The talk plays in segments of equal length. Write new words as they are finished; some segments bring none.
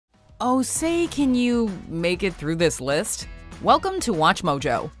Oh, say, can you make it through this list? Welcome to Watch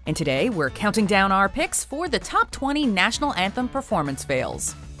Mojo, and today we're counting down our picks for the top 20 national anthem performance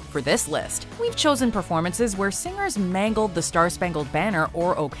fails. For this list, we've chosen performances where singers mangled the Star-Spangled Banner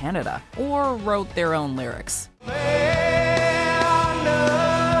or O Canada, or wrote their own lyrics.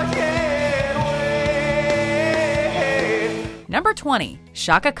 Number 20,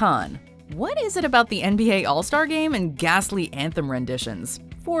 Chaka Khan. What is it about the NBA All-Star Game and ghastly anthem renditions?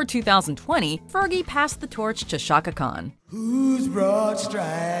 For 2020, Fergie passed the torch to Chaka Khan. Whose broad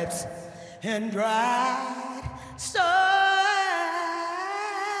stripes and bright stars.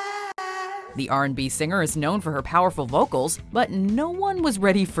 The R&B singer is known for her powerful vocals, but no one was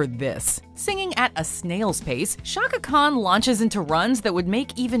ready for this. Singing at a snail's pace, Chaka Khan launches into runs that would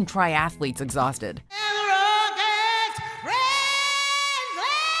make even triathletes exhausted.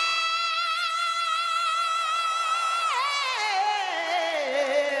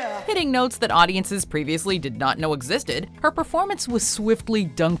 Hitting notes that audiences previously did not know existed, her performance was swiftly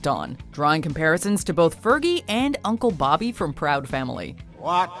dunked on, drawing comparisons to both Fergie and Uncle Bobby from Proud Family.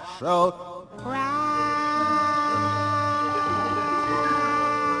 What so proud?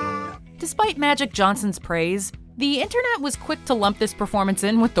 Despite Magic Johnson's praise, the internet was quick to lump this performance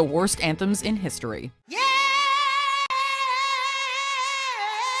in with the worst anthems in history. Yeah!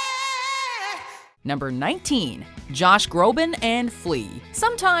 Number 19, Josh Groban and Flea.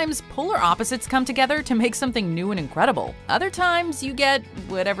 Sometimes polar opposites come together to make something new and incredible. Other times you get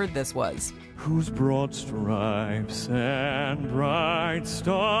whatever this was. Whose broad stripes and bright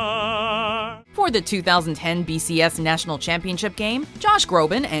star. For the 2010 BCS National Championship game, Josh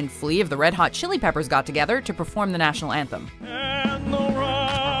Groban and Flea of the Red Hot Chili Peppers got together to perform the national anthem. And the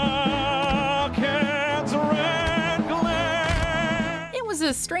rocket's red glare. It was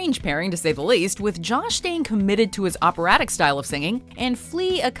a strange pairing to say the least, with Josh staying committed to his operatic style of singing and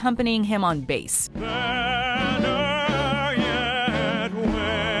Flea accompanying him on bass.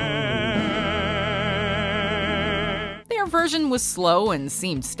 Their version was slow and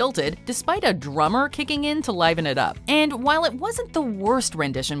seemed stilted, despite a drummer kicking in to liven it up. And while it wasn't the worst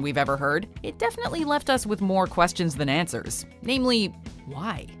rendition we've ever heard, it definitely left us with more questions than answers. Namely,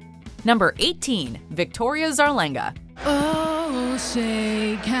 why? Number 18, Victoria Zarlenga. Oh,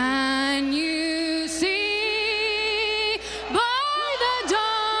 say, can you see by the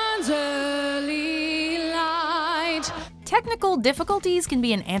dawn's early light? Technical difficulties can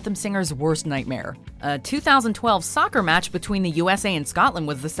be an anthem singer's worst nightmare. A 2012 soccer match between the USA and Scotland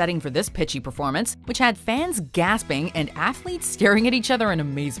was the setting for this pitchy performance, which had fans gasping and athletes staring at each other in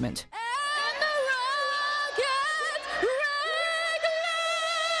amazement.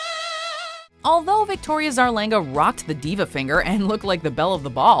 Although Victoria Zarlenga rocked the diva finger and looked like the belle of the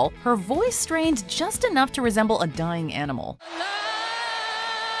ball, her voice strained just enough to resemble a dying animal.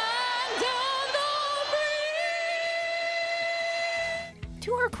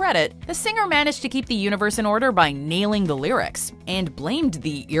 To her credit, the singer managed to keep the universe in order by nailing the lyrics, and blamed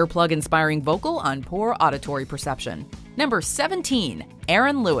the earplug-inspiring vocal on poor auditory perception. Number 17,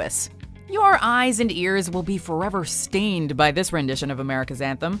 Aaron Lewis. Your eyes and ears will be forever stained by this rendition of America's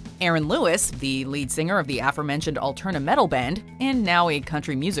anthem. Aaron Lewis, the lead singer of the aforementioned alternative metal band, and now a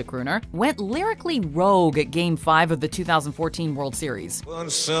country music crooner, went lyrically rogue at Game 5 of the 2014 World Series.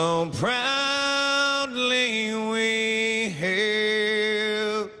 But so proudly we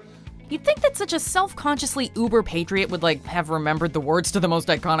hail. You'd think that such a self-consciously uber patriot would have remembered the words to the most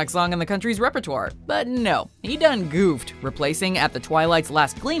iconic song in the country's repertoire. But no, he done goofed, replacing At the Twilight's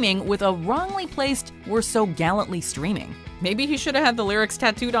Last Gleaming with a wrongly placed We're So Gallantly Streaming. Maybe he should have had the lyrics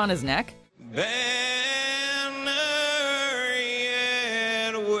tattooed on his neck? Banner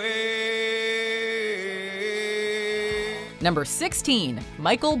yet wave. Number 16,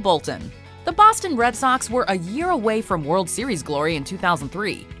 Michael Bolton. The Boston Red Sox were a year away from World Series glory in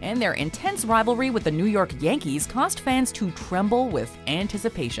 2003, and their intense rivalry with the New York Yankees caused fans to tremble with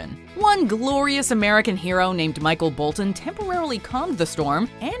anticipation. One glorious American hero named Michael Bolton temporarily calmed the storm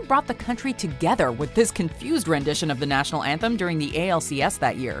and brought the country together with this confused rendition of the national anthem during the ALCS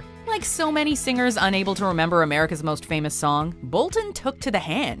that year. Like so many singers unable to remember America's most famous song, Bolton took to the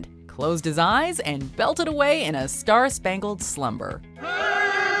hand, closed his eyes, and belted away in a star-spangled slumber.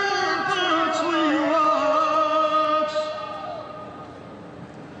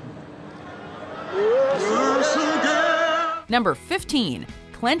 Number 15,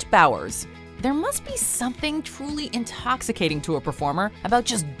 Clint Bowers. There must be something truly intoxicating to a performer about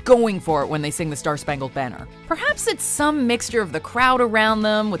just going for it when they sing the Star-Spangled Banner. Perhaps it's some mixture of the crowd around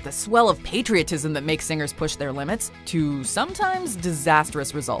them with the swell of patriotism that makes singers push their limits to sometimes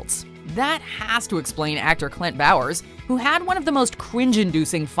disastrous results. That has to explain actor Clint Bowers, who had one of the most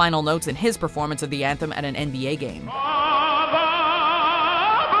cringe-inducing final notes in his performance of the anthem at an NBA game.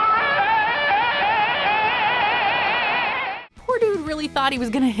 Poor dude really thought he was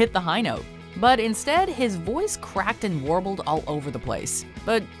gonna hit the high note, but instead his voice cracked and warbled all over the place.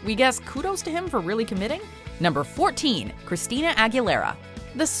 But we guess kudos to him for really committing? Number 14, Christina Aguilera.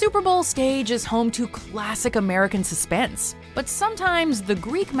 The Super Bowl stage is home to classic American suspense, but sometimes the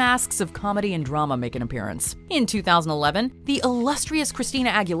Greek masks of comedy and drama make an appearance. In 2011, the illustrious Christina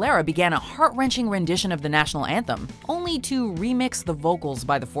Aguilera began a heart-wrenching rendition of the national anthem, only to remix the vocals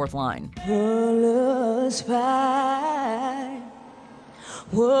by the fourth line.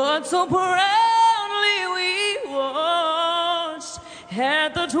 What so proudly we watched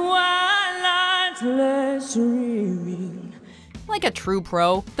at the twilight's last streaming. Like a true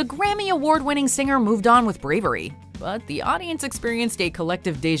pro, the Grammy Award-winning singer moved on with bravery, but the audience experienced a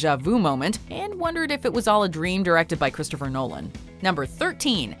collective deja vu moment and wondered if it was all a dream directed by Christopher Nolan. Number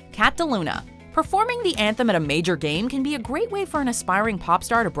 13, Kat DeLuna. Performing the anthem at a major game can be a great way for an aspiring pop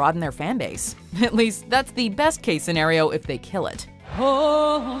star to broaden their fan base. At least, that's the best-case scenario if they kill it.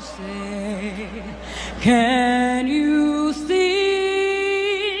 Oh, say, can you see?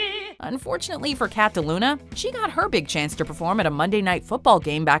 Unfortunately for Kat DeLuna, she got her big chance to perform at a Monday Night Football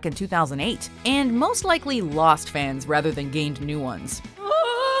game back in 2008, and most likely lost fans rather than gained new ones.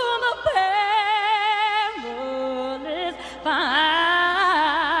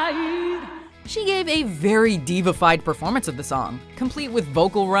 She gave a very diva-fied performance of the song, complete with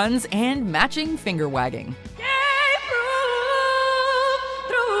vocal runs and matching finger wagging.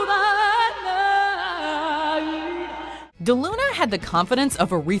 DeLuna had the confidence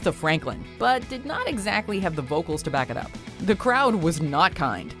of Aretha Franklin, but did not exactly have the vocals to back it up. The crowd was not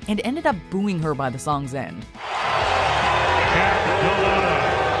kind, and ended up booing her by the song's end.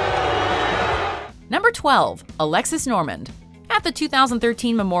 Number 12, Alexis Normand. At the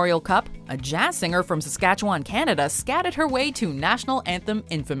 2013 Memorial Cup, a jazz singer from Saskatchewan, Canada scattered her way to national anthem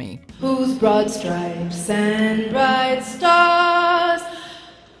infamy. Whose broad stripes and bright stars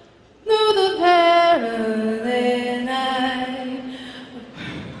through the perilous night.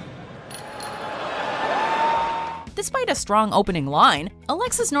 Despite a strong opening line,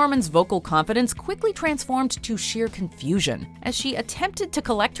 Alexis Normand's vocal confidence quickly transformed to sheer confusion as she attempted to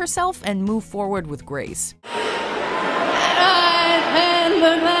collect herself and move forward with grace.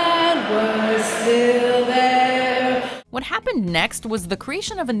 Was still there. What happened next was the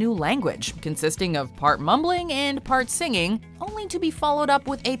creation of a new language, consisting of part mumbling and part singing, only to be followed up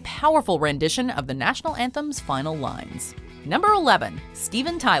with a powerful rendition of the national anthem's final lines. Number 11,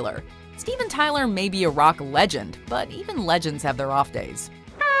 Steven Tyler. Steven Tyler may be a rock legend, but even legends have their off days.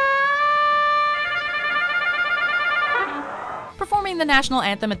 Performing the national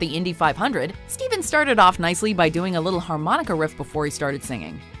anthem at the Indy 500, Steven started off nicely by doing a little harmonica riff before he started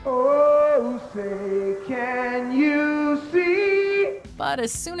singing. Oh, say, can you see? But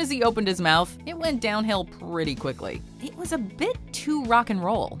as soon as he opened his mouth, it went downhill pretty quickly. It was a bit too rock and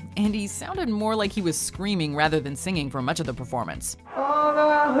roll, and he sounded more like he was screaming rather than singing for much of the performance. On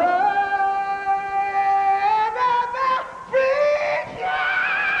a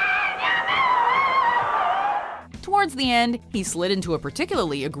Towards the end, he slid into a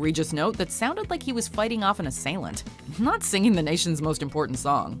particularly egregious note that sounded like he was fighting off an assailant, not singing the nation's most important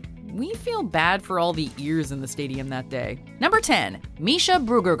song. We feel bad for all the ears in the stadium that day. Number 10, Misha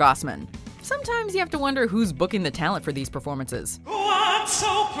Brueggergosman. Sometimes you have to wonder who's booking the talent for these performances. What's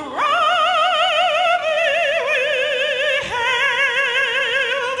so proudly we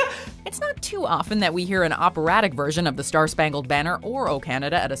hailed? It's not too often that we hear an operatic version of the Star-Spangled Banner or O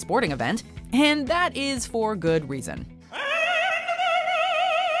Canada at a sporting event, and that is for good reason.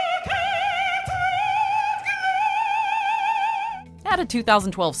 At a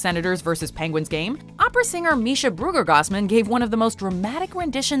 2012 Senators vs. Penguins game, opera singer Misha Brueggergosman gave one of the most dramatic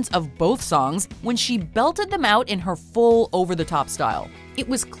renditions of both songs when she belted them out in her full over-the-top style. It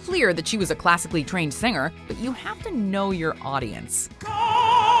was clear that she was a classically trained singer, but you have to know your audience.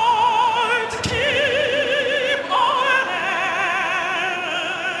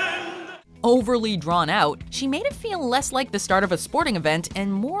 Overly drawn out, she made it feel less like the start of a sporting event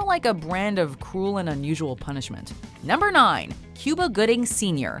and more like a brand of cruel and unusual punishment. Number 9, Cuba Gooding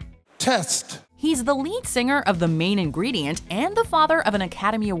Sr. Test. He's the lead singer of The Main Ingredient and the father of an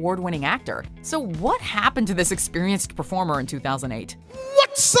Academy Award-winning actor. So what happened to this experienced performer in 2008?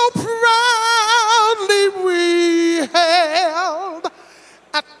 What so proudly we hailed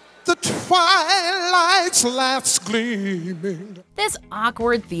at the twilight's last gleaming. This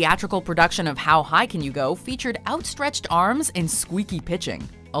awkward theatrical production of How High Can You Go featured outstretched arms and squeaky pitching.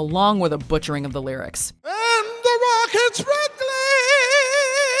 along with a butchering of the lyrics. And the rockets reckless,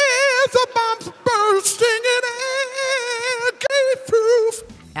 the bombs bursting in air, gave proof.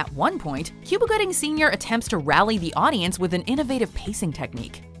 At one point, Cuba Gooding Sr. attempts to rally the audience with an innovative pacing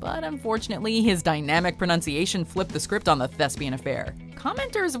technique. But unfortunately, his dynamic pronunciation flipped the script on the thespian affair.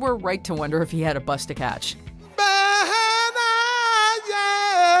 Commenters were right to wonder if he had a bus to catch.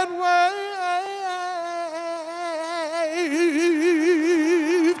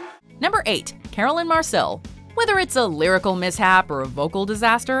 Number 8. Carolyn Marcel. Whether it's a lyrical mishap or a vocal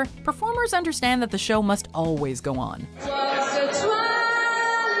disaster, performers understand that the show must always go on.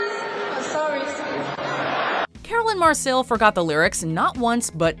 Carolyn Marcel forgot the lyrics not once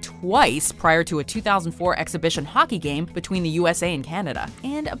but twice prior to a 2004 exhibition hockey game between the USA and Canada,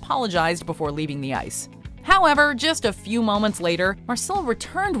 and apologized before leaving the ice. However, just a few moments later, Marcel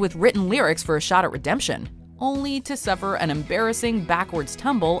returned with written lyrics for a shot at redemption, only to suffer an embarrassing backwards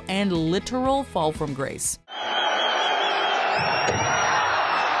tumble and literal fall from grace.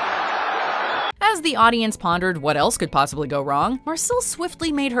 As the audience pondered what else could possibly go wrong, Marcel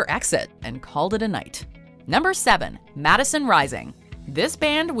swiftly made her exit and called it a night. Number 7. Madison Rising. This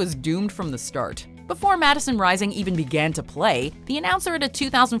band was doomed from the start. Before Madison Rising even began to play, the announcer at a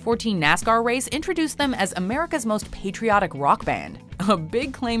 2014 NASCAR race introduced them as America's most patriotic rock band, a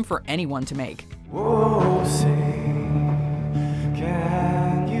big claim for anyone to make. Whoa, say,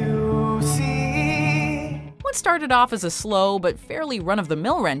 can you see? What started off as a slow but fairly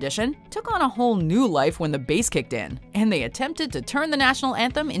run-of-the-mill rendition took on a whole new life when the bass kicked in, and they attempted to turn the national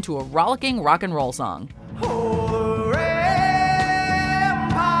anthem into a rollicking rock and roll song.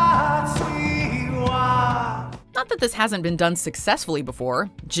 Not that this hasn't been done successfully before,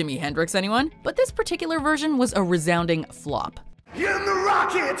 Jimi Hendrix anyone? But this particular version was a resounding flop. In the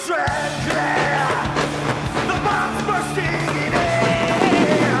rocket track, the bombs bursting in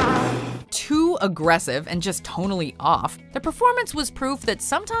air. Too aggressive and just tonally off, the performance was proof that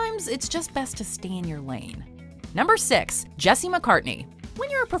sometimes it's just best to stay in your lane. Number 6. Jesse McCartney. When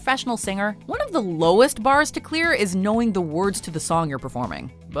you're a professional singer, one of the lowest bars to clear is knowing the words to the song you're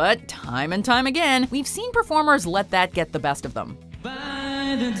performing. But time and time again, we've seen performers let that get the best of them.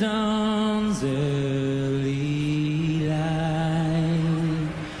 By the dawn's early light,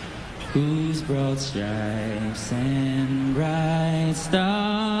 whose broad stripes and bright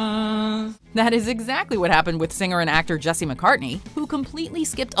stars. That is exactly what happened with singer and actor Jesse McCartney, who completely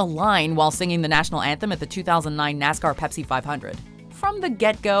skipped a line while singing the national anthem at the 2009 NASCAR Pepsi 500. From the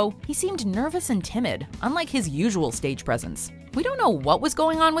get-go, he seemed nervous and timid, unlike his usual stage presence. We don't know what was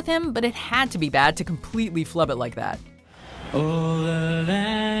going on with him, but it had to be bad to completely flub it like that. All the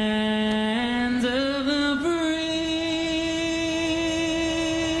lands of the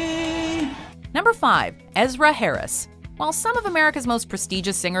free. Number 5. Ezra Harris. While some of America's most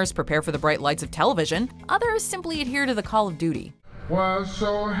prestigious singers prepare for the bright lights of television, others simply adhere to the call of duty. Was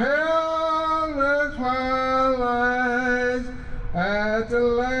so held the twilight at the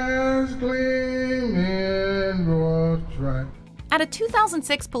last gleaming broad stripe. At a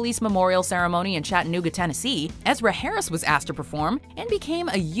 2006 police memorial ceremony in Chattanooga, Tennessee, Ezra Harris was asked to perform and became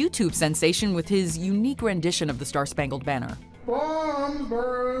a YouTube sensation with his unique rendition of the Star-Spangled Banner. Bombs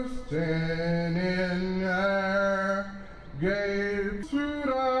bursting in air gave to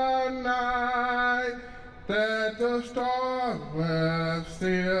the night that the stars were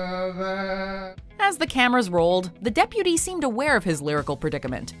still there. As the cameras rolled, the deputy seemed aware of his lyrical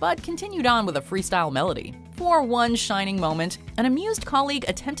predicament, but continued on with a freestyle melody. For one shining moment, an amused colleague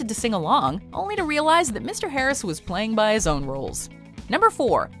attempted to sing along, only to realize that Mr. Harris was playing by his own rules. Number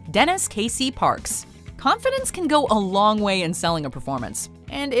 4. Dennis K.C. Parks. Confidence can go a long way in selling a performance.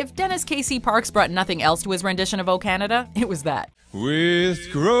 And if Dennis K.C. Parks brought nothing else to his rendition of O Canada, it was that.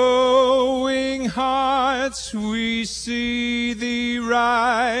 With growing hearts we see thee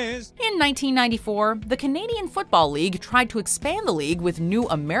rise. In 1994, the Canadian Football League tried to expand the league with new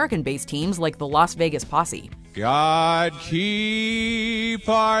American-based teams like the Las Vegas Posse. God keep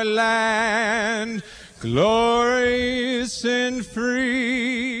our land glorious and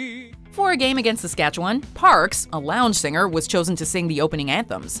free. For a game against Saskatchewan, Parks, a lounge singer, was chosen to sing the opening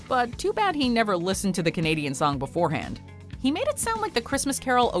anthems, but too bad he never listened to the Canadian song beforehand. He made it sound like the Christmas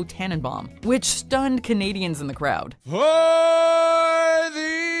carol O Tannenbaum, which stunned Canadians in the crowd. For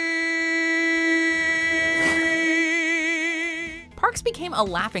thee. Parks became a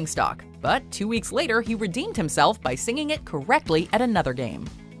laughingstock, but 2 weeks later he redeemed himself by singing it correctly at another game.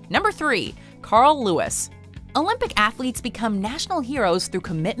 Number 3. Carl Lewis. Olympic athletes become national heroes through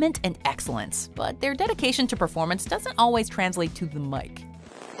commitment and excellence, but their dedication to performance doesn't always translate to the mic.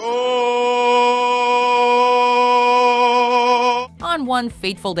 On one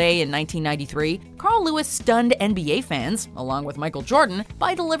fateful day in 1993, Carl Lewis stunned NBA fans, along with Michael Jordan,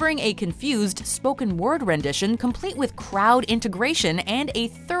 by delivering a confused spoken word rendition complete with crowd integration and a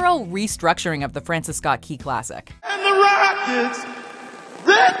thorough restructuring of the Francis Scott Key classic. And the Rockets,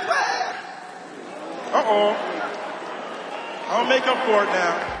 red flag. I'll make up for it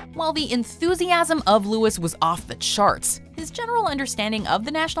now. While the enthusiasm of Lewis was off the charts, his general understanding of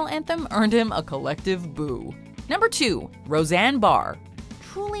the national anthem earned him a collective boo. Number 2. Roseanne Barr.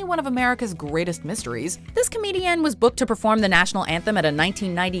 Truly one of America's greatest mysteries, this comedian was booked to perform the national anthem at a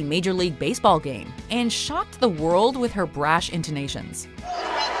 1990 Major League Baseball game and shocked the world with her brash intonations.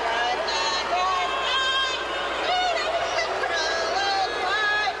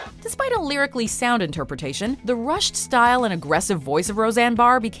 Despite a lyrically sound interpretation, the rushed style and aggressive voice of Roseanne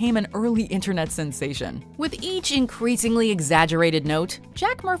Barr became an early internet sensation. With each increasingly exaggerated note,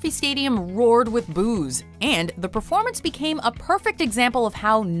 Jack Murphy Stadium roared with boos, and the performance became a perfect example of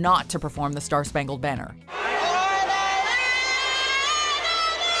how not to perform the Star-Spangled Banner.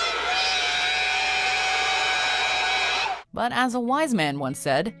 But as a wise man once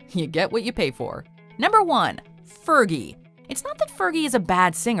said, you get what you pay for. Number 1. Fergie. It's not that Fergie is a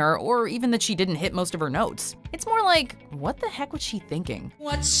bad singer, or even that she didn't hit most of her notes. It's more like, what the heck was she thinking?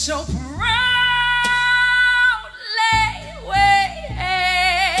 What so proudly wave.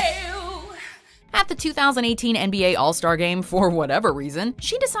 At the 2018 NBA All-Star Game, for whatever reason,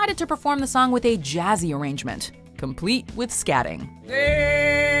 she decided to perform the song with a jazzy arrangement, complete with scatting.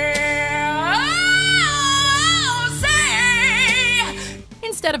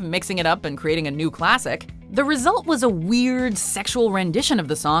 Instead of mixing it up and creating a new classic, the result was a weird, sexual rendition of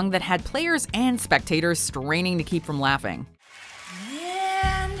the song that had players and spectators straining to keep from laughing.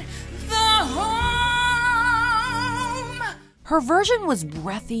 And the home. Her version was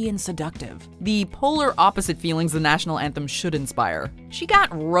breathy and seductive, the polar opposite feelings the national anthem should inspire. She got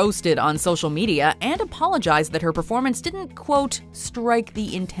roasted on social media and apologized that her performance didn't, quote, strike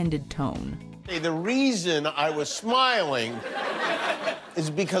the intended tone. The reason I was smiling is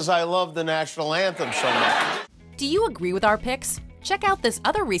because I love the national anthem so much. Do you agree with our picks? Check out this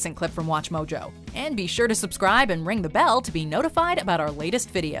other recent clip from WatchMojo, and be sure to subscribe and ring the bell to be notified about our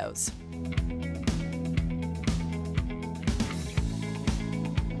latest videos.